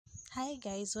Hi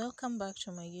guys, welcome back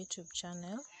to my YouTube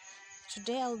channel.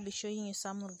 Today I'll be showing you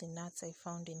some of the nuts I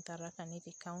found in Tharaka,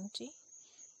 Nithi County.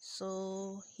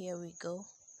 So here we go.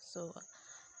 So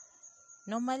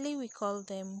normally we call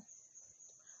them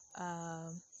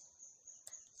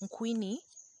nkwini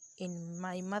in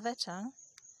my mother tongue,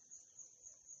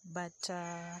 but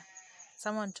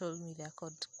someone told me they're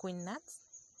called queen nuts.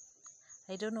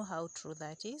 I don't know how true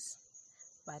that is,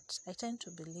 but I tend to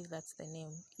believe that's the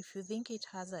name. If you think it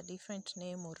has a different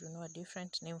name or you know a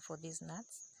different name for these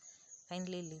nuts,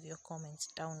 kindly leave your comments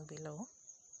down below.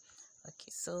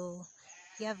 Okay, so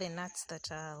here are the nuts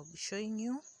that I'll be showing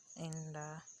you, and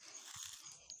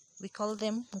we call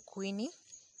them nkwini.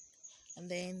 And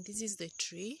then this is the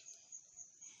tree.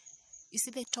 You see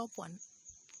the top one?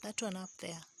 That one up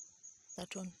there.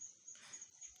 That one.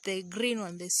 The green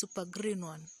one, the super green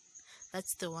one.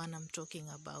 That's the one I'm talking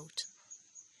about.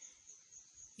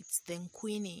 It's the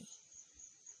nkwini.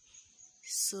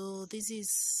 So this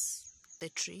is the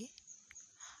tree.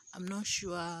 I'm not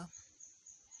sure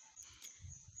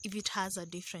if it has a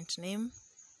different name,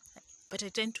 but I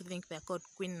tend to think they're called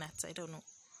queen nuts. I don't know.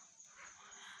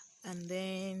 And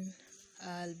then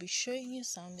I'll be showing you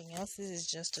something else. This is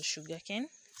just a sugar cane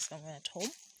somewhere at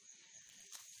home.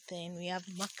 Then we have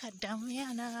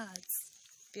macadamia nuts.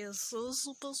 They're so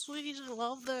super sweet. I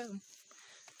love them.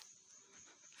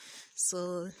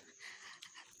 So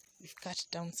we've cut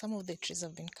down, some of the trees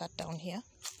have been cut down here.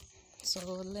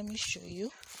 So let me show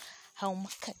you how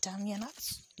macadamia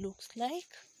nuts looks like.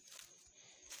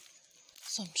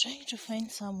 So I'm trying to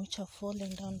find some which are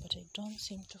falling down, but I don't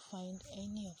seem to find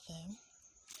any of them.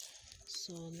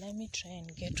 So let me try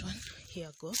and get one.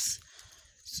 Here goes.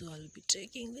 So I'll be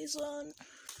taking this one.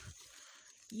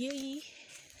 Yay!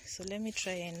 So let me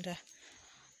try and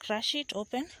crush it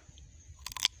open.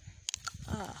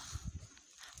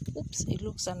 Oops, it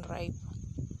looks unripe.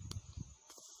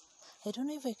 I don't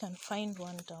know if I can find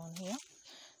one down here.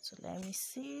 So let me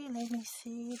see.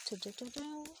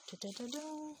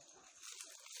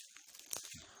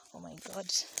 Oh my god,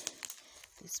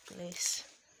 this place.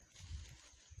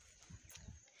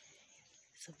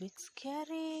 It's a bit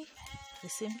scary, at the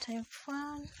same time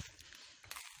fun.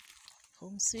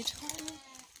 Home sweet home.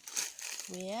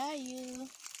 Where are you?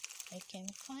 I can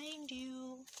find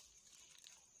you.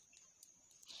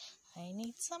 I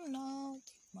need some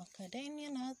nuts, macadamia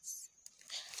nuts.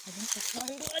 I think I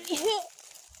found one here.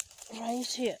 Right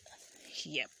here.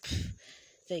 Yep.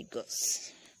 There it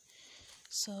goes.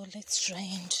 So let's try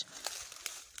and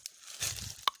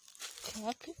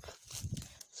crack it.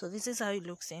 So this is how it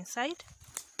looks inside.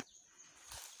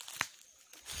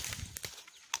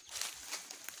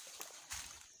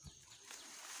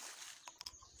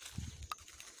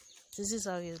 This is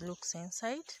how it looks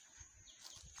inside.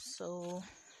 So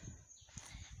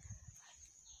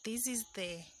this is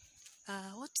the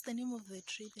what's the name of the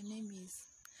tree? The name is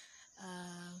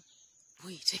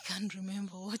wait, I can't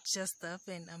remember what just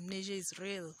happened. Amnesia is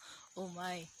real. Oh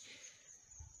my.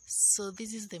 So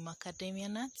this is the macadamia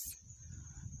nuts.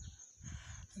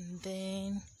 And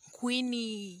then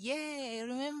nkwini. Yeah, I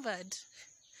remembered.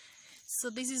 So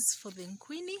this is for the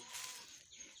nkwini.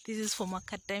 This is for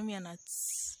macadamia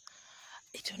nuts.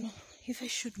 I don't know if I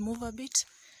should move a bit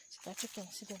so that you can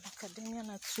see the macadamia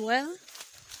nuts well.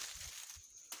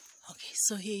 Okay,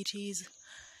 so here it is.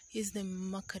 Here's the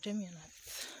macadamia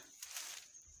nuts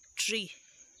tree.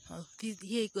 Oh,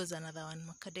 here goes another one,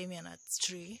 macadamia nuts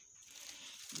tree.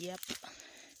 Yep.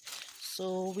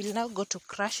 So we'll now go to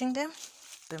crushing them,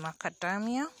 the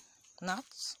macadamia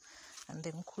nuts and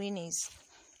the nkwini's.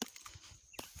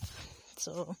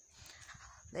 So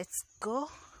let's go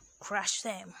crush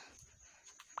them.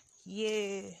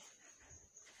 Yeah.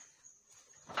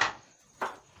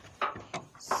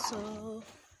 So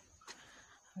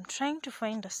I'm trying to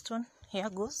find a stone. Here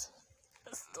goes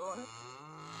a stone.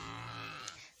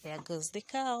 There goes the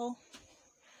cow.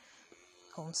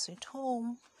 Home sweet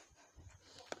home.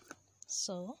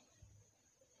 So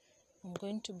I'm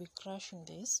going to be crushing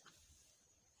this.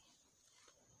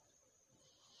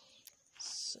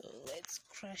 So let's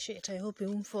crush it. I hope it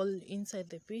won't fall inside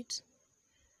the pit.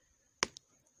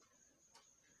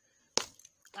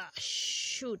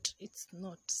 Shoot, it's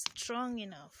not strong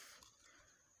enough.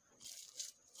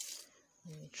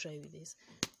 Let me try with this.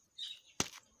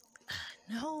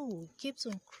 No, it keeps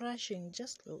on crushing.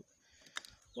 Just look.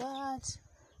 What?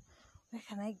 Where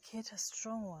can I get a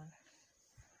strong one?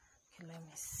 Okay, let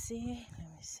me see.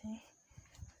 If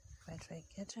I try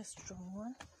to get a strong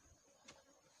one.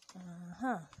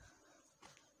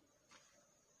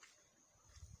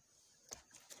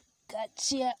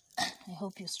 Gotcha. I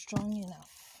hope you're strong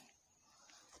enough.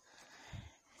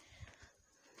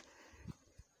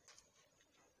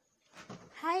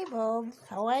 Hi Bob,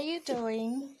 how are you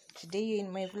doing? Today you're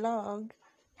in my vlog.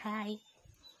 Hi.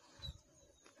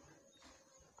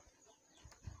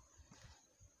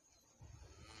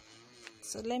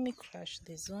 So let me crush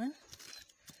this one.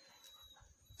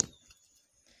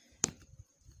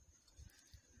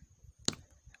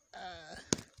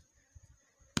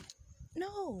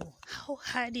 No, how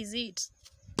hard is it?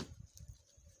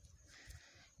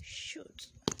 Shoot,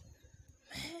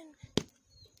 man.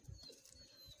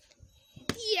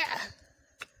 Yeah.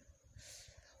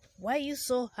 Why are you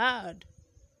so hard?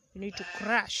 You need to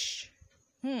crush.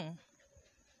 That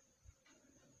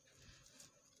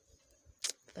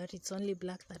it's only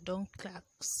black that don't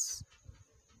cracks.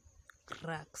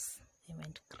 Cracks. I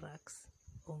meant cracks.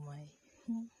 Oh my.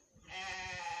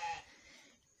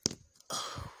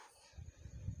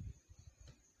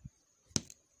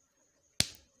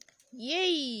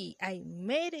 Yay! I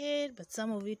made it, but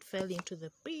some of it fell into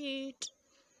the pit.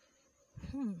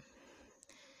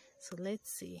 So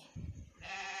let's see.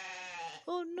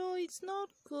 Oh no, it's not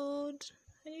good.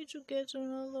 I need to get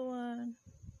another one.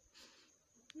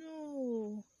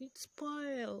 No, it's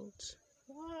spoiled.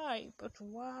 Why? But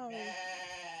why?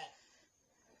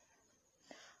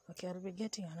 Okay, I'll be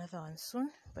getting another one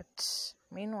soon. But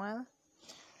meanwhile,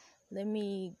 let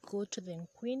me go to the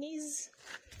queenies.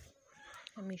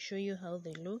 Let me show you how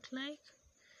they look like.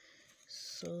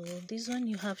 So this one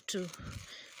you have to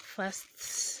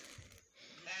first,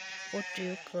 what do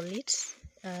you call it?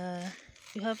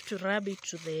 You have to rub it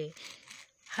to the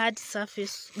hard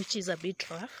surface, which is a bit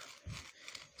rough,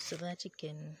 so that it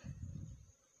can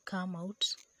come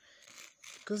out,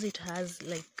 because it has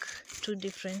like two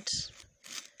different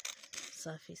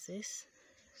surfaces.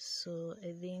 So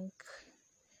I think,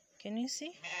 can you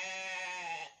see?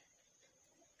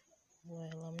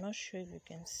 Well, I'm not sure if you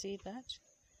can see that.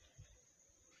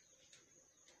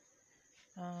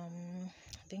 I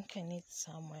think I need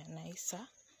somewhere nicer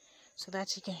so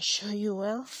that I can show you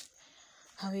well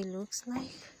how it looks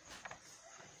like.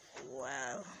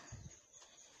 Wow.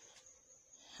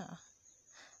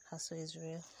 Hustle is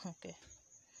real. Okay.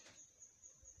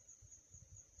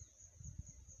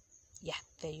 Yeah,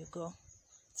 there you go.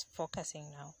 It's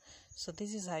focusing now. So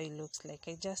this is how it looks like.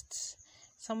 I just,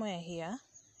 somewhere here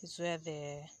is where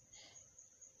the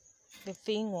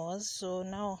thing was. So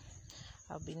now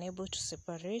I've been able to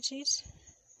separate it.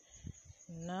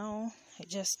 Now I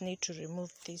just need to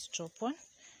remove this top one.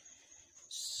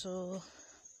 So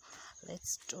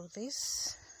let's do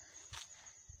this.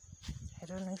 I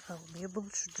don't know if I'll be able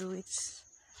to do it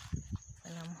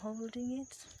when I'm holding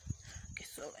it. Okay,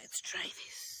 so let's try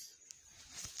this.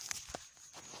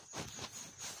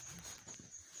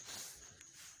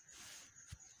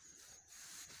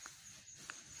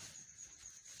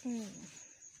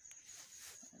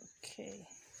 Okay.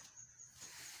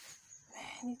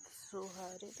 Man, it's so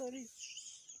hard. I thought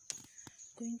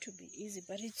it's going to be easy,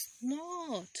 but it's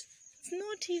not. It's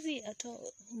not easy at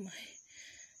all. Oh my.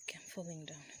 Okay, I'm falling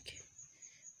down. Okay.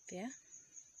 There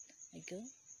I go.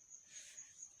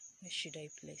 Where should I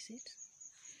place it?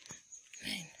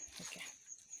 Man, okay.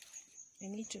 I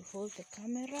need to hold the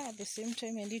camera at the same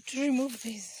time. I need to remove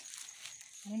this.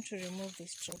 I want to remove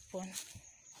this top one.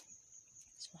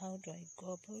 So how do I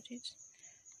go about it?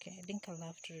 Okay, I think I'll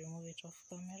have to remove it off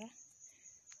camera.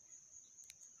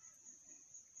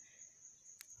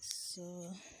 So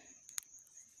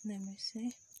let me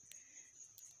see.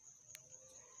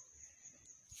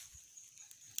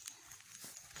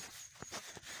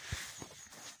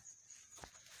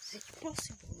 Is it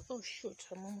possible? Oh shoot,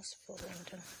 I'm almost falling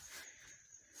down.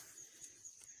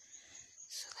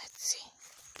 So let's see.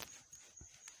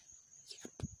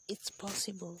 Yep, it's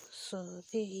possible. So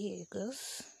there it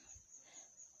goes.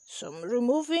 So I'm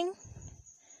removing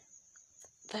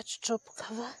that top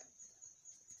cover.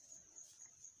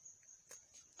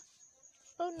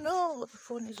 Oh no, the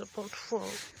phone is about to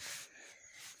fall.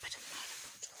 But I'm not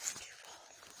about to let it fall.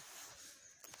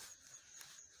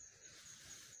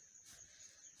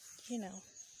 You know.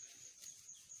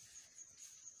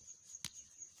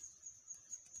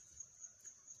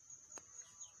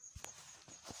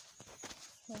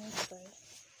 Let me try.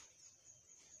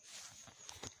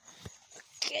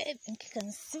 Okay, I think I can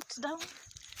sit down.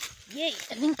 Yay,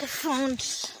 I think I found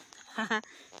a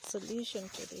solution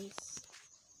to this.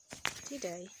 Did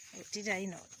I? Or did I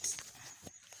not?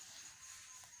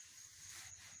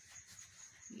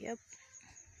 Yep,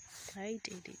 I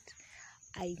did it.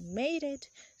 I made it.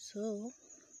 So, I'm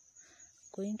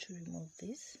going to remove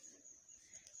this.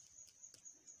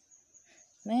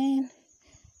 Man,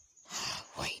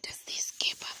 why does this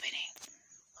keep happening?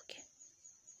 Okay.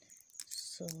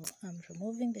 So, I'm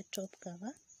removing the top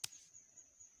cover.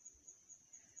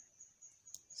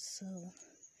 so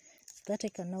that I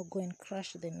can now go and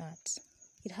crush the nut.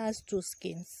 It has 2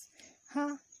 skins.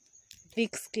 Huh?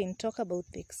 Thick skin. Talk about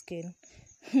thick skin.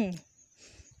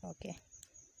 Okay.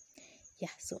 Yeah,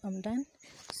 so I'm done.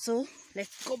 So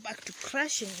let's go back to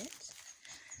crushing it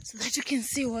so that you can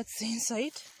see what's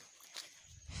inside.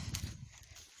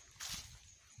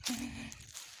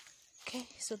 Okay,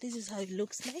 so this is how it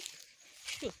looks like.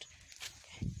 Shoot.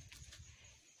 Okay.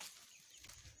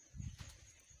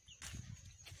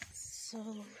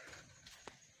 So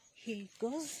here it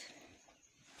goes.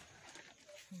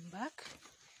 I'm back.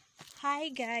 Hi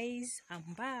guys,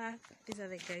 I'm back. These are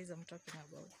the guys I'm talking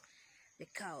about. The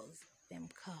cows. Them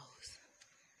cows.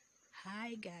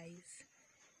 Hi guys.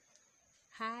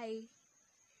 Hi.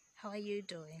 How are you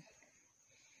doing?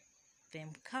 Them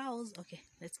cows. Okay,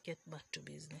 let's get back to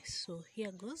business. So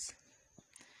here goes.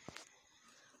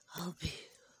 I'll be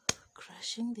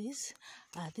crushing this.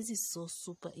 This is so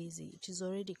super easy. It is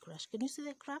already crushed. Can you see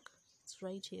the crack? It's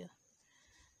right here.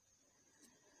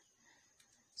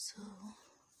 So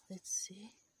let's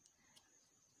see.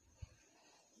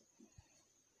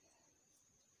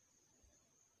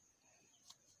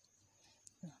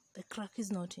 No, the crack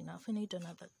is not enough. I need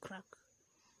another crack.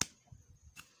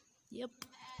 Yep.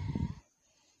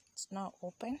 It's now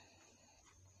open.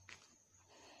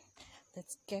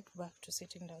 Let's get back to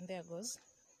sitting down. There goes.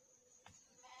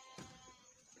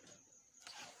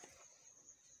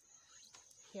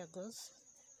 Here goes.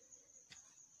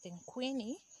 Then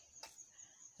Queenie,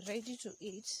 ready to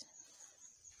eat.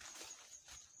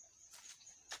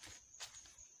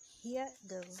 Here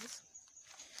goes.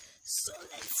 So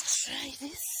let's try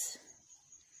this.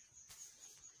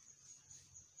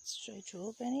 Let's try to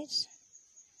open it.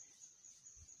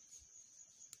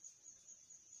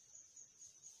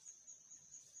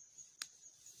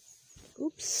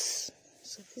 Oops.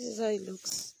 So this is how it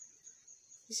looks.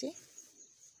 You see?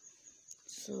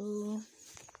 So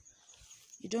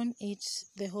you don't eat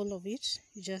the whole of it,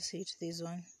 you just eat this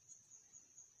one.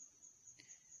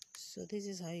 So this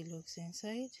is how it looks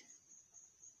inside.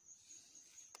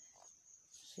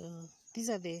 So this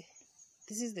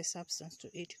is the substance to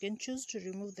eat. You can choose to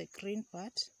remove the green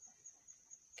part.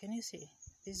 Can you see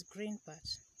this green part?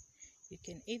 You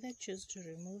can either choose to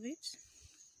remove it.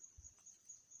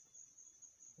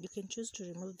 You can choose to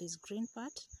remove this green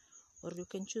part, or you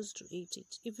can choose to eat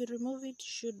it. If you remove it, it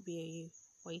should be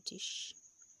a whitish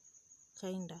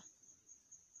kinda.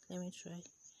 Let me try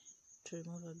to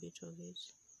remove a bit of it.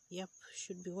 Yep,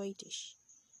 should be whitish.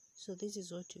 So this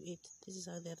is what you eat. This is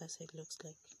how the other side looks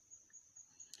like.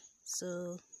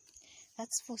 So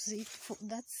that's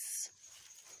that's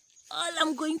all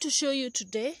I'm going to show you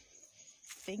today.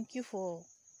 Thank you for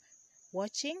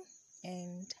watching,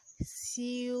 and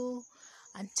see you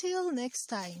until next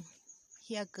time.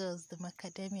 Here goes the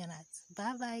macadamia nuts.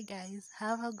 Bye bye guys.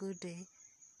 Have a good day.